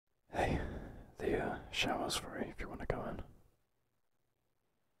The shower's free if you want to go in.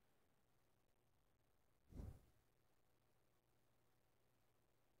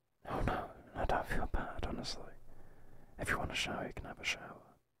 Oh no, I don't feel bad, honestly. If you want a shower, you can have a shower.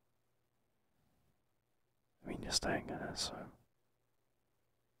 I mean, you're staying in it, so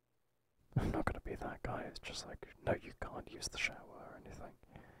I'm not gonna be that guy. It's just like, no, you can't use the shower or anything.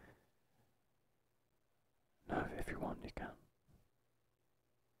 No, if you want, you can.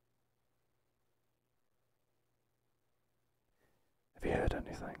 Have you heard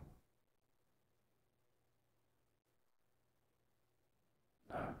anything?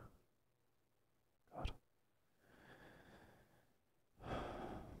 No. God.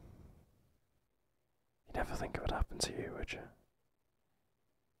 You never think it would happen to you, would you?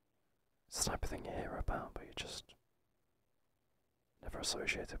 It's the type of thing you hear about, but you just never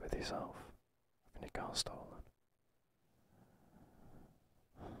associate it with yourself. Having your car stolen.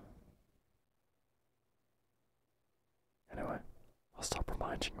 Anyway, I'll stop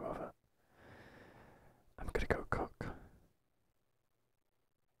reminding you of it. I'm gonna go cook.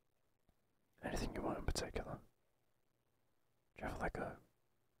 Anything you want in particular? Do you have like a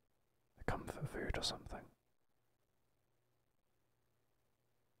comfort food or something?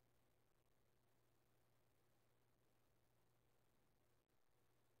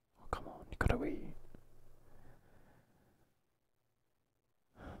 Oh, come on, you gotta eat.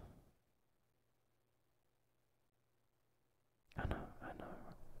 I know, I know.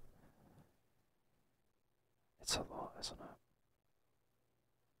 It's a lot, isn't it?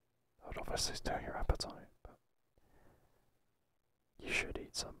 That would obviously stir your appetite, but you should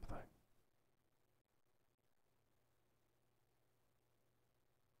eat something.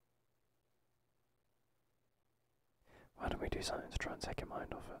 Why don't we do something to try and take your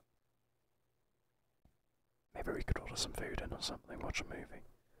mind off it? Maybe we could order some food in or something, watch a movie.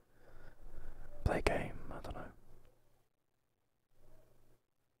 Play a game, I don't know.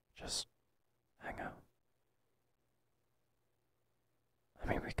 Just hang out. I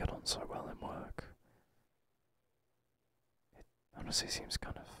mean, we get on so well in work. It honestly seems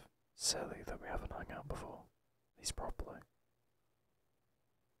kind of silly that we haven't hung out before, at least properly.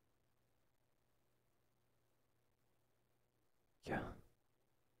 Yeah.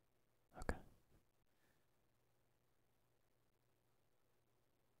 Okay.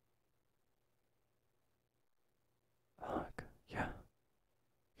 A hug. Yeah.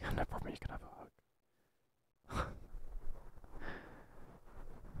 Yeah, no problem, you can have a hug.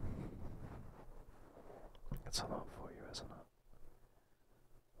 It's a lot for you, isn't it?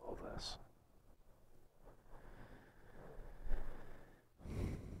 All this.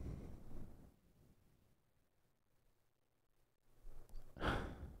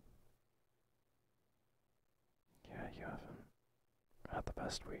 Yeah, you haven't had the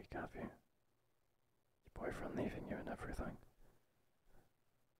best week, have you? Your boyfriend leaving you and everything.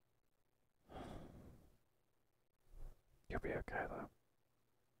 You'll be okay though.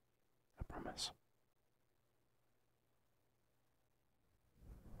 I promise.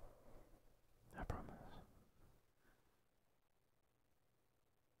 I promise.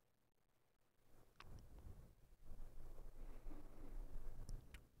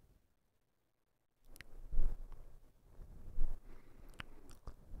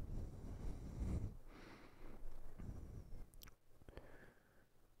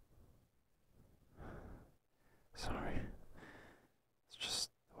 Sorry. It's just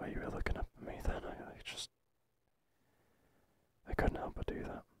the way you were looking up at me then. I couldn't help but do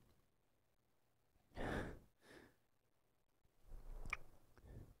that.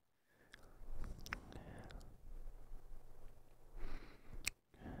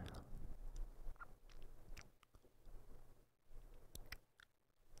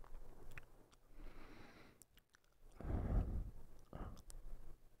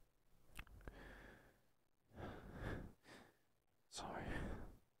 Sorry.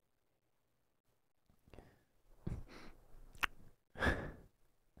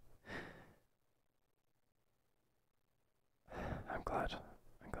 I'm glad.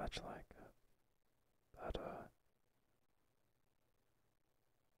 I'm glad you like it. But,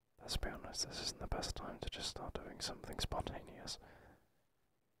 let's be honest, this isn't the best time to just start doing something spontaneous.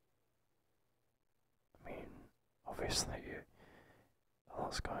 I mean, obviously, a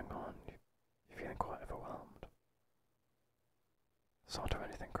lot's going on. You're feeling quite overwhelmed. So not do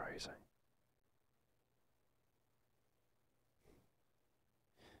anything crazy.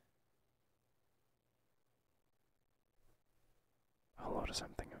 I'll order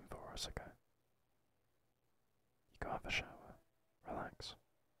something in for us, okay? You go have a shower.